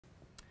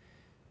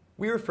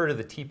We refer to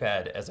the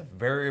TPad as a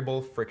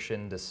variable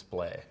friction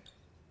display.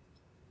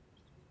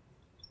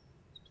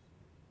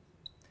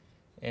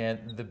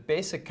 And the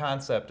basic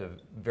concept of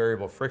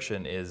variable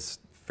friction is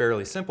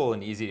fairly simple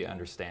and easy to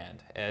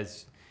understand.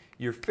 As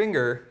your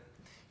finger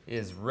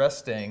is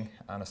resting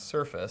on a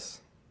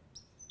surface,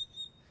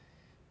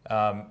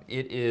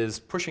 it is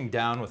pushing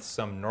down with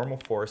some normal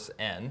force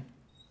N,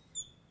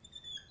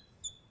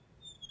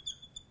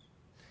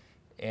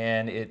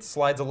 and it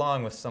slides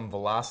along with some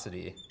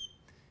velocity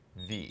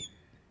V.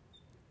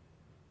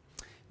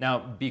 Now,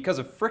 because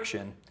of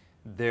friction,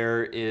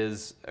 there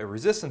is a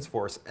resistance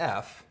force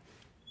F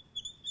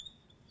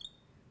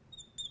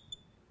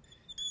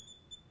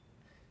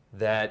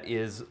that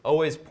is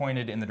always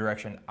pointed in the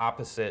direction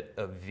opposite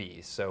of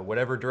V. So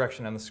whatever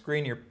direction on the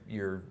screen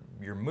you're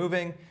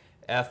moving,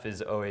 F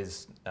is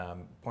always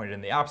pointed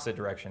in the opposite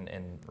direction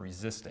and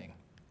resisting.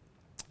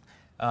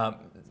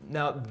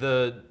 Now,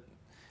 the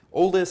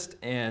oldest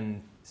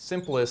and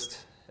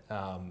simplest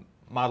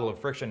model of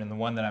friction, and the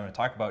one that I'm going to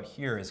talk about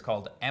here, is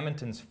called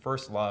Amundsen's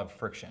first law of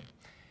friction.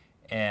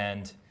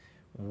 And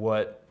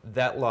what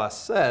that law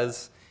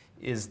says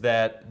is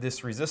that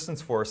this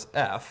resistance force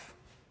F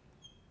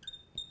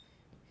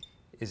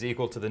is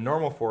equal to the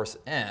normal force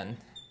N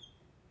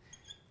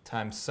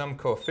times some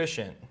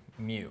coefficient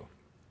mu.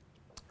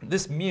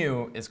 This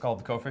mu is called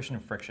the coefficient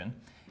of friction,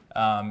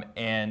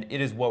 and it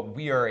is what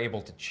we are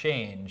able to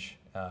change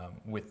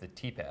with the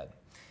TPad.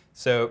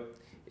 So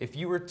if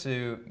you were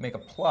to make a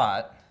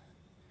plot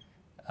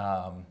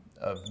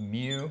of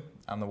mu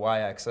on the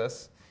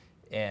y-axis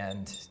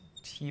and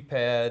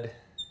TPad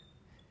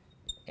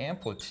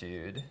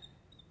amplitude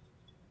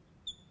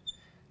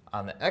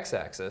on the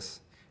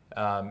x-axis,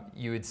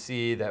 you would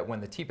see that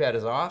when the TPad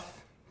is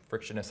off,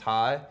 friction is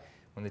high.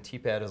 When the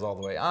TPad is all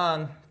the way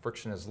on,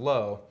 friction is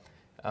low.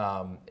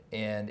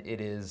 And it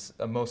is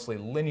a mostly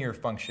linear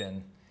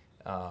function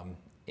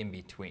in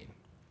between.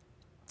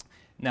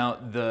 Now,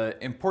 the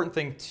important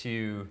thing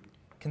to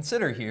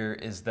consider here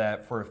is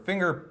that for a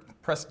finger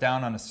pressed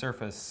down on a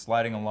surface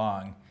sliding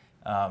along,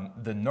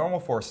 the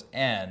normal force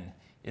N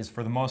is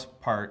for the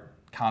most part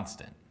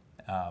constant.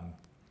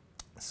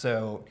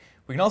 So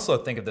we can also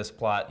think of this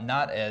plot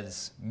not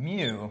as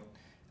mu,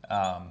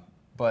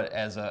 but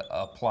as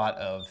a plot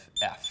of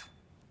F,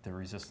 the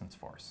resistance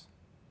force.